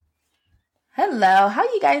Hello, how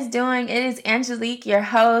you guys doing? It is Angelique, your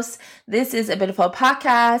host. This is a bit of a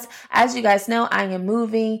podcast. As you guys know, I am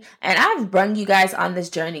moving and I've brought you guys on this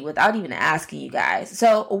journey without even asking you guys.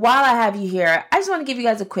 So while I have you here, I just want to give you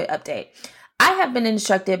guys a quick update. I have been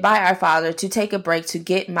instructed by our Father to take a break to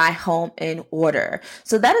get my home in order.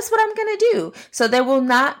 So that is what I'm going to do. So there will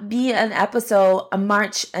not be an episode on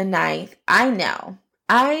March 9th. I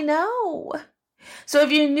know. So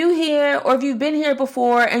if you're new here or if you've been here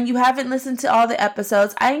before and you haven't listened to all the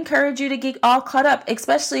episodes, I encourage you to get all caught up,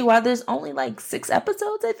 especially while there's only like 6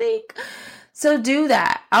 episodes, I think. So do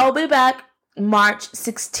that. I'll be back March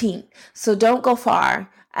 16th. So don't go far.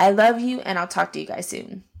 I love you and I'll talk to you guys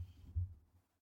soon.